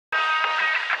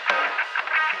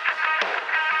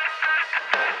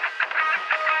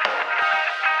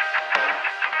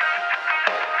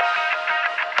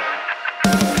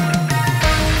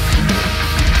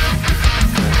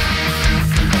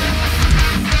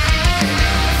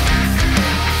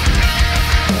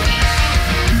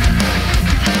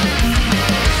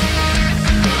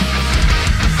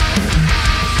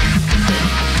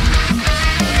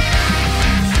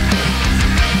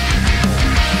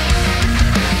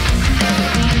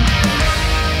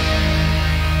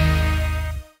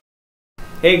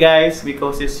Hey guys,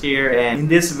 Mickosis here, and in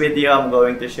this video I'm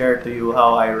going to share to you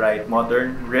how I write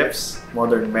modern riffs,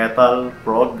 modern metal,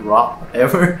 prog, rock,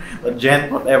 whatever, but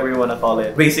djent, whatever you want to call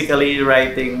it. Basically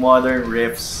writing modern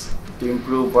riffs to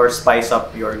improve or spice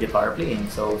up your guitar playing,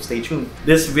 so stay tuned.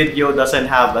 This video doesn't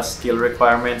have a skill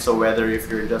requirement, so whether if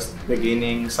you're just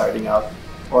beginning, starting out,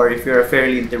 or if you're a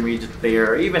fairly intermediate player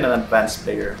or even an advanced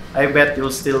player, I bet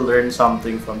you'll still learn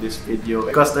something from this video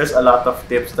because there's a lot of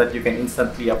tips that you can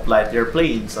instantly apply to your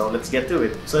playing. So let's get to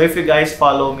it. So if you guys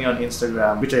follow me on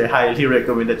Instagram, which I highly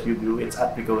recommend that you do, it's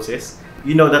at Mickosis.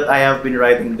 You know that I have been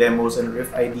writing demos and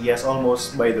riff ideas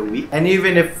almost by the week. And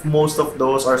even if most of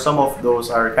those or some of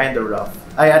those are kind of rough,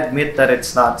 I admit that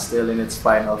it's not still in its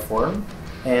final form.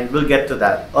 And we'll get to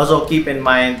that. Also keep in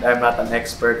mind, I'm not an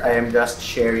expert. I am just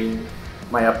sharing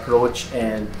my approach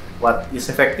and what is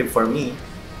effective for me,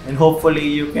 and hopefully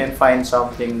you can find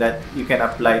something that you can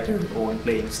apply to your own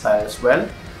playing style as well,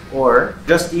 or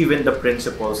just even the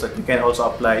principles that you can also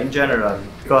apply in general,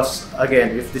 because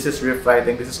again, if this is riff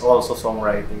writing, this is also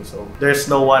songwriting, so there's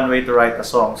no one way to write a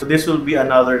song. So this will be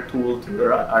another tool to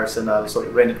your arsenal, so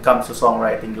when it comes to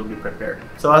songwriting, you'll be prepared.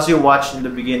 So as you watched in the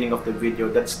beginning of the video,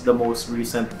 that's the most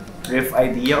recent riff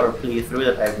idea or playthrough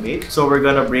that I've made. So we're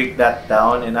gonna break that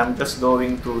down, and I'm just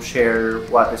going to share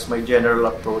what is my general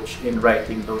approach in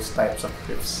writing those types of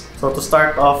riffs. So to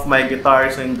start off, my guitar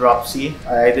is in drop C.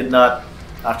 I did not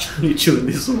actually tune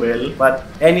this well, but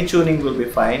any tuning will be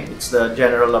fine. It's the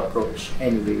general approach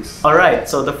anyways. Alright,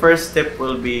 so the first tip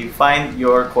will be find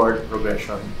your chord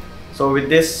progression. So with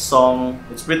this song,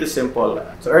 it's pretty simple.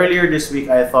 So earlier this week,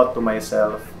 I thought to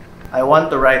myself, I want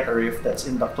to write a riff that's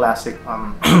in the classic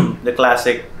the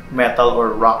classic metal or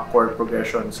rock chord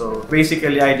progression. So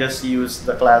basically I just use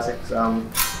the classics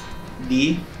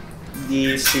D,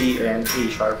 C, and A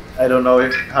sharp. I don't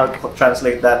know how to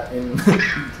translate that in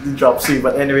drop C,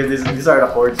 but anyway, these are the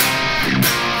chords.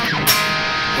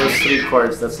 Those three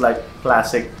chords, that's like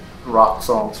classic rock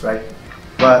songs, right?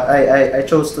 But I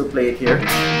chose to play it here.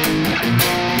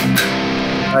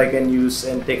 I can use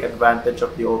and take advantage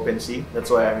of the open C. That's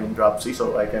why I'm in drop C,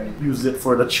 so I can use it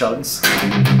for the chugs.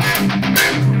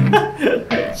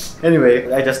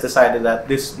 Anyway, I just decided that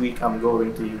this week I'm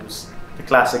going to use the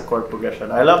classic chord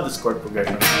progression. I love this chord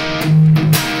progression.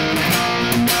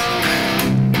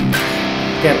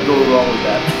 Can't go wrong with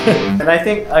that. And I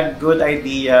think a good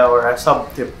idea or a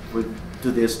sub-tip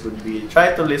to this would be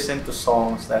try to listen to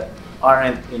songs that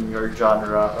aren't in your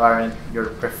genre, aren't your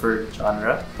preferred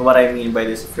genre. So what I mean by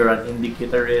this, if you're an indie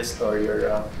guitarist or you're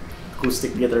an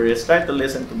acoustic guitarist, try to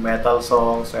listen to metal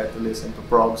songs, try to listen to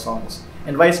prog songs,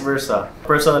 and vice versa.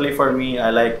 Personally for me, I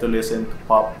like to listen to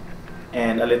pop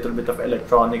and a little bit of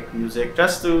electronic music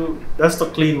just to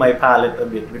clean my palette a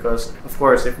bit, because of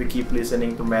course if we keep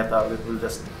listening to metal,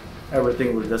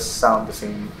 everything will just sound the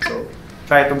same. So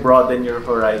try to broaden your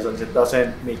horizons. It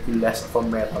doesn't make you less of a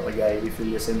metal guy if you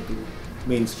listen to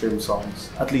mainstream songs,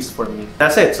 at least for me.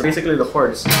 That's it. So basically the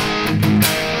chords.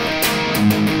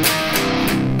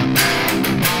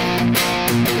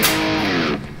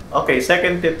 Okay,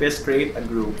 second tip is create a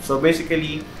groove. So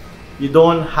basically, you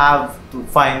don't have to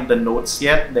find the notes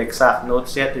yet, the exact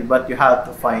notes yet, but you have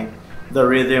to find the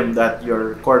rhythm that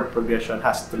your chord progression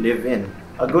has to live in.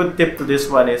 A good tip to this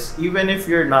one is, even if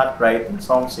you're not writing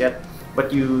songs yet,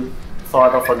 but you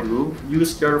thought of a groove,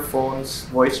 use your phone's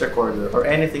voice recorder or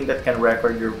anything that can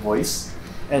record your voice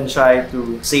and try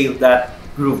to save that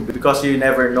groove, because you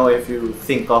never know if you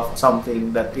think of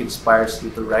something that inspires you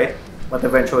to write, but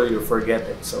eventually you forget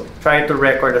it. So try to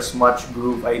record as much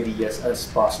groove ideas as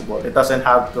possible. It doesn't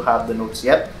have to have the notes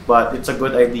yet, but it's a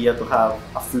good idea to have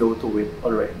a flow to it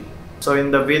already. So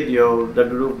in the video, the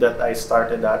groove that I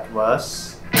started at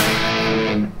was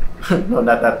no,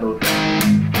 not that note.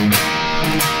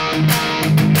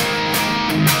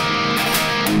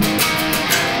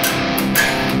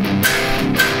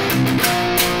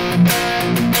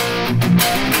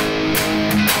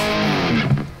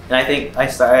 And I think I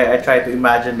try to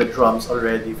imagine the drums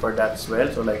already for that as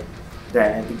well. So like,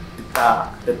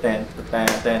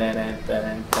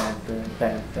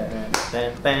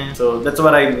 so that's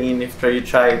what I mean if you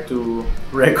try to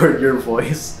record your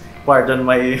voice. Pardon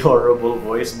my horrible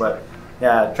voice, but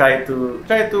yeah, try to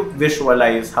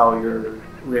visualize how your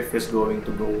riff is going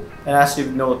to go. And as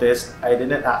you've noticed, I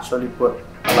didn't actually put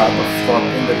a lot of thought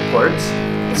in the chords.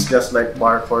 It's just like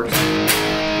bar chords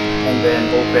and then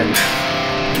open.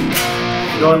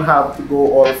 You don't have to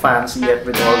go all fancy yet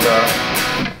with all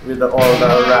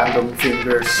the random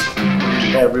fingers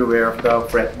everywhere of the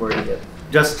fretboard yet.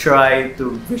 Just try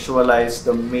to visualize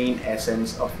the main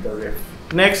essence of the riff.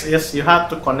 Next is you have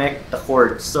to connect the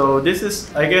chords. So this is,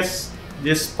 I guess,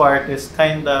 this part is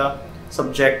kinda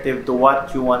subjective to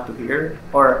what you want to hear,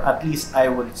 or at least I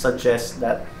would suggest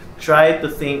that try to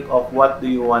think of what do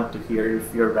you want to hear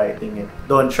if you're writing it.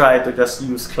 Don't try to just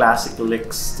use classic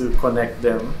licks to connect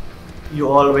them. You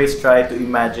always try to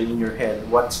imagine in your head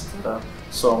what the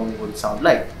song would sound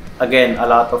like. Again, a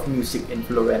lot of music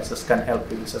influences can help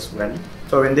with this as well.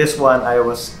 So in this one, I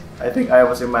think I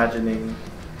was imagining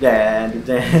dan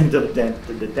dan dan dan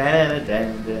dan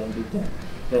dan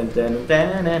dan dan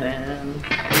dan dan.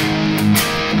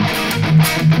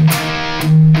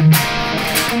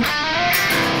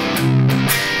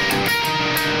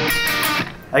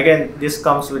 Again, this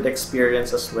comes with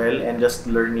experience as well, and just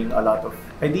learning a lot of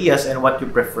ideas and what you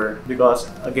prefer, because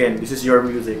again, this is your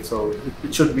music, so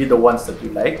it should be the ones that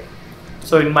you like.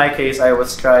 So in my case, I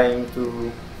was trying to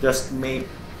just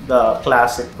make the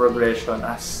classic progression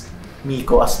as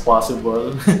Miko as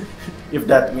possible, if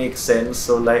that makes sense.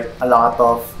 So like a lot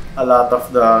of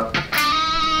the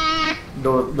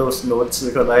those notes,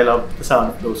 because I love the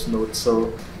sound of those notes.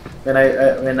 So when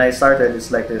I started,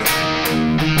 it's like this.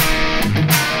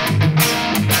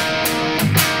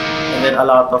 And then a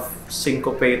lot of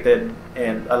syncopated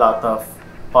and a lot of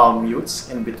palm mutes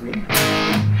in between.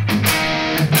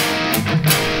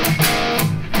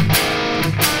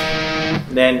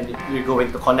 Then you're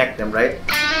going to connect them, right?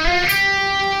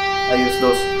 I use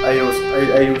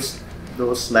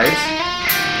those slides,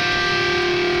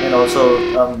 and also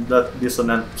the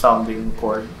dissonant sounding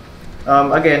chord.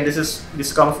 Again, this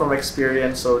comes from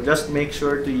experience, so just make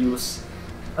sure to use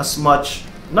as much,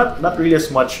 not really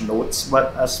as much notes,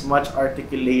 but as much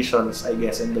articulations, I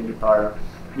guess, in the guitar,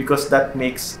 because that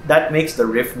makes the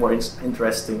riff more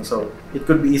interesting. So it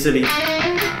could be easily,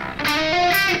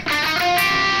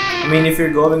 I mean, if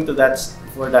you're going to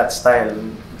for that style,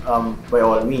 by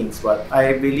all means, but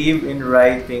I believe in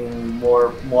writing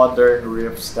more modern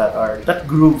riffs that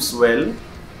grooves well,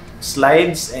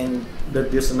 slides and the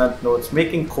dissonant notes,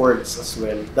 making chords as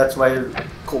well. That's why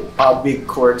big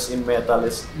chords in metal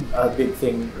is a big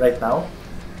thing right now.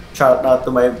 Shout out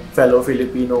to my fellow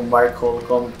Filipino Mark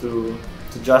Holcomb to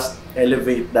just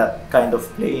elevate that kind of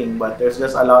playing, but there's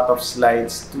just a lot of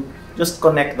slides to just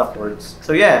connect the chords.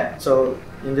 So yeah, so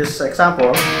in this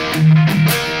example,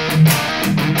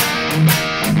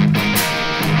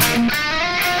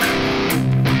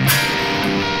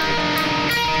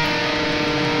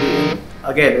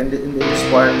 again, in this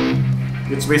part,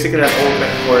 it's basically an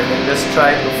open chord, and just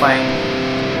try to find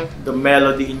the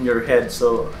melody in your head.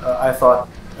 So I thought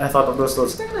of those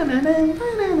notes. So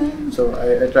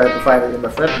I tried to find it in the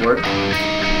fretboard.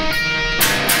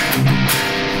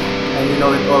 And you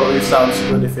know, it always sounds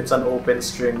good if it's an open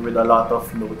string with a lot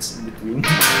of notes in between.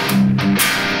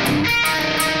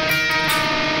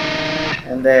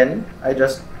 And then I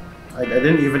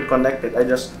didn't even connect it. I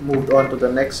just moved on to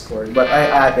the next chord, but I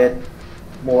added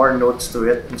more notes to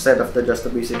it instead of just the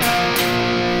basic. I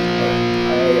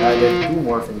added 2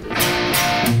 more fingers,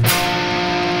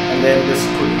 and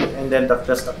then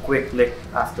just a quick lick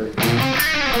after.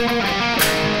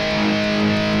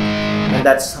 And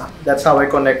that's how I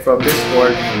connect from this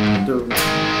chord to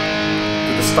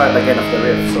the start again of the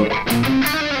riff. So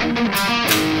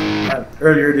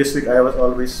earlier this week, I was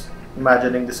always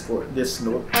imagining this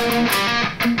note,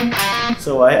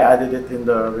 so I added it in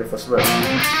the riff as well.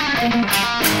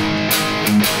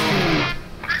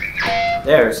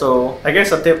 There, so I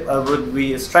guess a tip would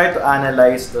be is try to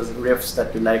analyze the riffs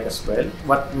that you like as well.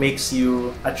 What makes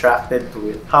you attracted to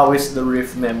it? How is the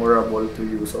riff memorable to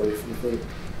you? So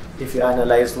if you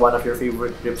analyze one of your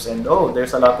favorite riffs and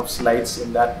there's a lot of slides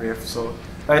in that riff, so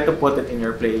try to put it in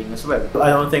your playing as well. I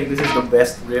don't think this is the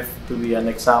best riff to be an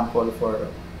example for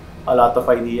a lot of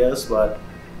ideas, but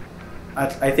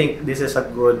I think this is a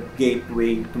good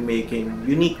gateway to making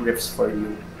unique riffs for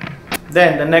you.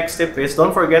 Then the next tip is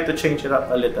don't forget to change it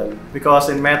up a little, because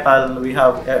in metal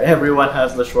everyone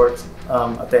has the short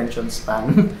attention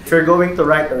span. If you're going to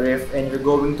write a riff and you're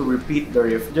going to repeat the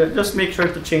riff, just make sure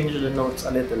to change the notes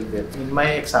a little bit. In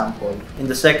my example, in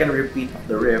the second repeat of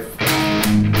the riff,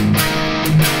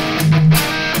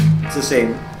 it's the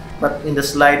same, but in the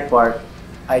slide part,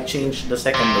 I changed the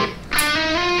second note.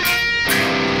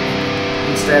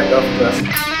 Instead of just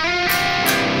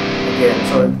again,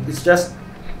 so it's just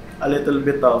a little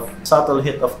bit of subtle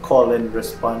hit of call and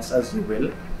response, as you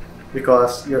will,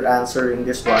 because you're answering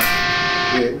this one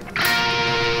with.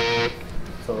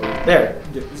 So there,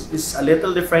 it's a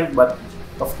little different, but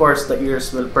of course the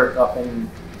ears will perk up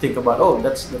and think about,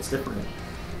 that's different.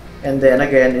 And then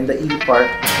again, in the E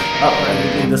part,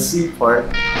 in the C part,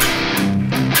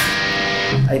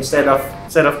 instead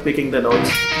of picking the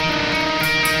notes,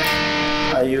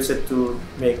 I use it to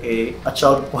make a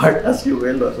chug part, as you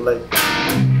will, or like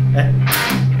I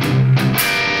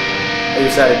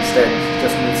use that instead. It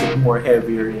just makes it more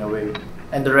heavier in a way.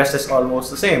 And the rest is almost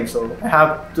the same. So I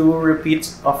have 2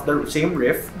 repeats of the same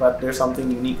riff, but there's something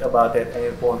unique about it and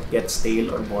it won't get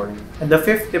stale or boring. And the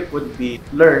 5th tip would be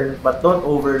learn, but don't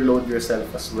overload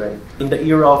yourself as well. In the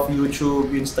era of YouTube,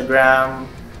 Instagram,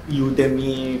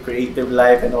 Udemy, Creative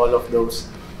Life, and all of those,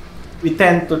 we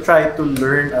tend to try to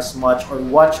learn as much or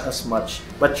watch as much,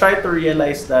 but try to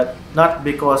realize that not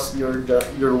because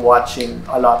you're watching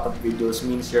a lot of videos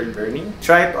means you're learning.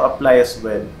 Try to apply as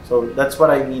well. So that's what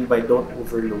I mean by don't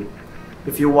overload.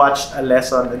 If you watch a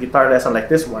guitar lesson like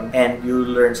this one, and you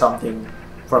learn something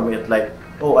from it, like,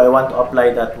 oh, I want to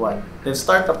apply that one, then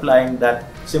start applying that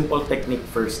simple technique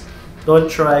first. Don't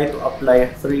try to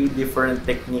apply 3 different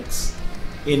techniques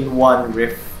in one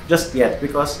riff just yet,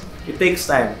 because it takes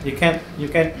time. You can't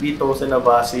be Tosin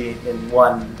Abasi in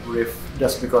one riff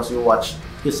just because you watch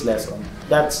his lesson.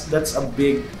 That's a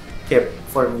big tip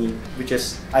for me, which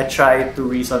is I try to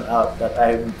reason out that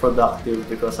I'm productive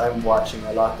because I'm watching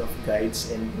a lot of guides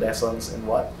and lessons and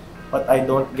what, but I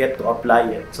don't get to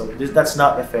apply it. So that's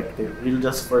not effective. You'll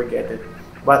just forget it.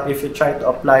 But if you try to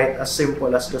apply it as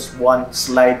simple as just one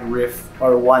slide riff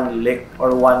or one lick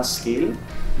or one scale,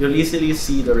 you'll easily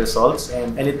see the results,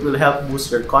 and it will help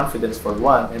boost your confidence for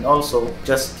one, and also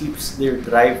just keeps their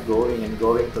drive going and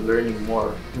going to learning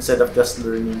more instead of just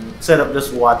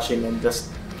watching and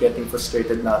just getting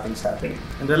frustrated nothing's happening.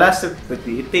 And the last tip would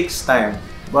be, it takes time,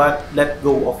 but let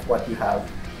go of what you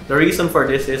have. The reason for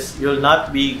this is you'll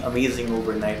not be amazing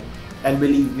overnight. And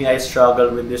believe me, I struggle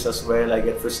with this as well. I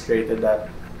get frustrated that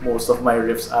most of my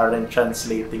riffs aren't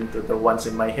translating to the ones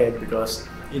in my head, because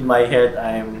in my head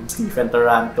I'm Stephen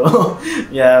Taranto.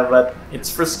 Yeah, but it's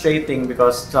frustrating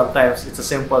because sometimes it's a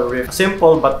simple riff,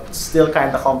 simple but still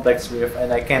kind of complex riff,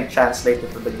 and I can't translate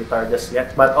it to the guitar just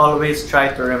yet. But always try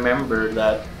to remember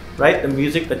that write the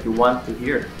music that you want to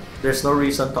hear. There's no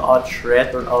reason to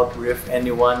out-shred or out-riff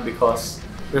anyone, because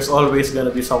there's always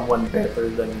gonna be someone better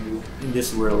than you in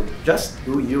this world. Just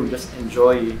do you. Just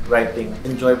enjoy writing,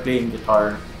 enjoy playing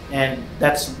guitar, and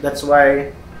that's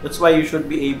why you should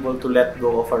be able to let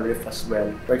go of a riff as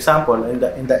well. For example,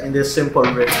 in this simple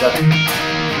riff that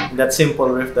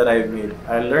I've made,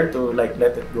 I learned to like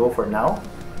let it go for now,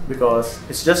 because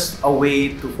it's just a way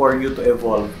for you to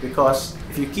evolve. Because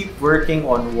if you keep working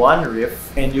on one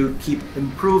riff and you keep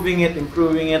improving it,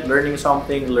 learning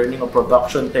something, learning a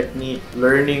production technique,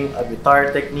 learning a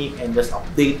guitar technique, and just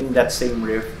updating that same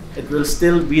riff, it will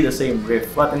still be the same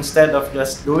riff. But instead of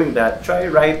just doing that, try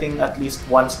writing at least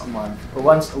once a month or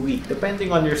once a week,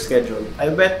 depending on your schedule. I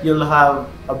bet you'll have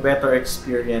a better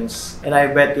experience, and I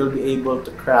bet you'll be able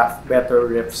to craft better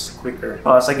riffs quicker.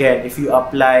 Because again, if you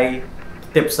apply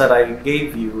tips that I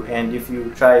gave you, and if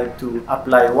you try to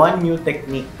apply one new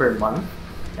technique per month,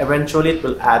 eventually it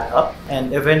will add up,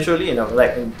 and eventually,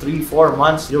 like in 3-4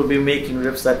 months, you'll be making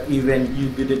riffs that even you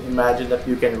didn't imagine that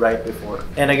you can write before.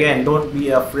 And again, don't be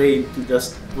afraid to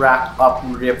just rack up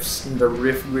riffs in the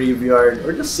riff graveyard,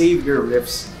 or just save your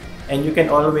riffs, and you can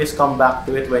always come back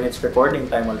to it when it's recording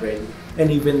time already. And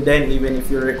even then, even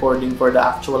if you're recording for the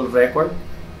actual record,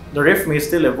 the riff may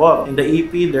still evolve. In the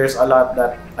EP, there's a lot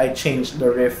that I changed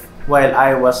the riff while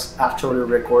I was actually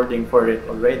recording for it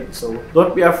already. So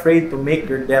don't be afraid to make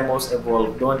your demos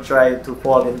evolve. Don't try to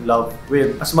fall in love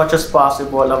with, as much as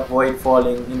possible, avoid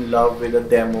falling in love with a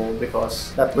demo,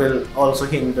 because that will also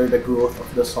hinder the growth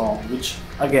of the song, which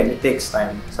again, it takes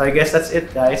time. So I guess that's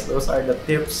it, guys. Those are the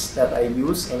tips that I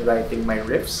use in writing my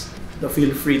riffs. So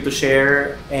feel free to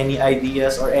share any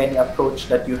ideas or any approach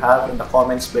that you have in the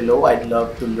comments below. I'd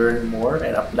love to learn more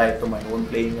and apply it to my own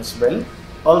playing as well.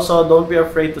 Also, don't be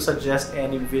afraid to suggest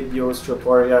any videos,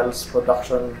 tutorials,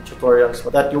 production tutorials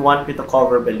that you want me to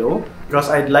cover below, because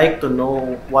I'd like to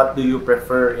know what do you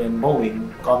prefer in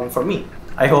mowing coming from me.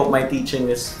 I hope my teaching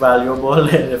is valuable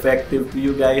and effective to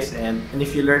you guys, and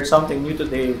if you learned something new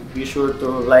today, be sure to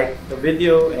like the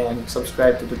video and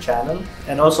subscribe to the channel.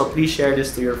 And also, please share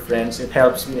this to your friends. It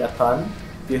helps me a ton.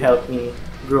 You help me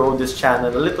grow this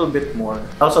channel a little bit more.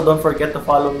 Also, don't forget to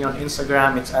follow me on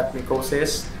Instagram. It's at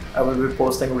Mickosis. I will be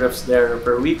posting riffs there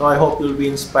per week. So I hope you'll be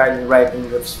inspired in writing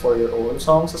riffs for your own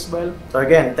songs as well. So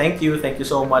again, thank you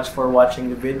so much for watching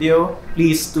the video.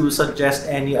 Please do suggest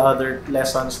any other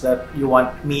lessons that you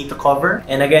want me to cover.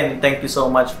 And again, thank you so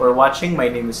much for watching. My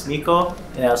name is Miko,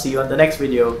 and I'll see you on the next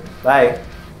video. Bye!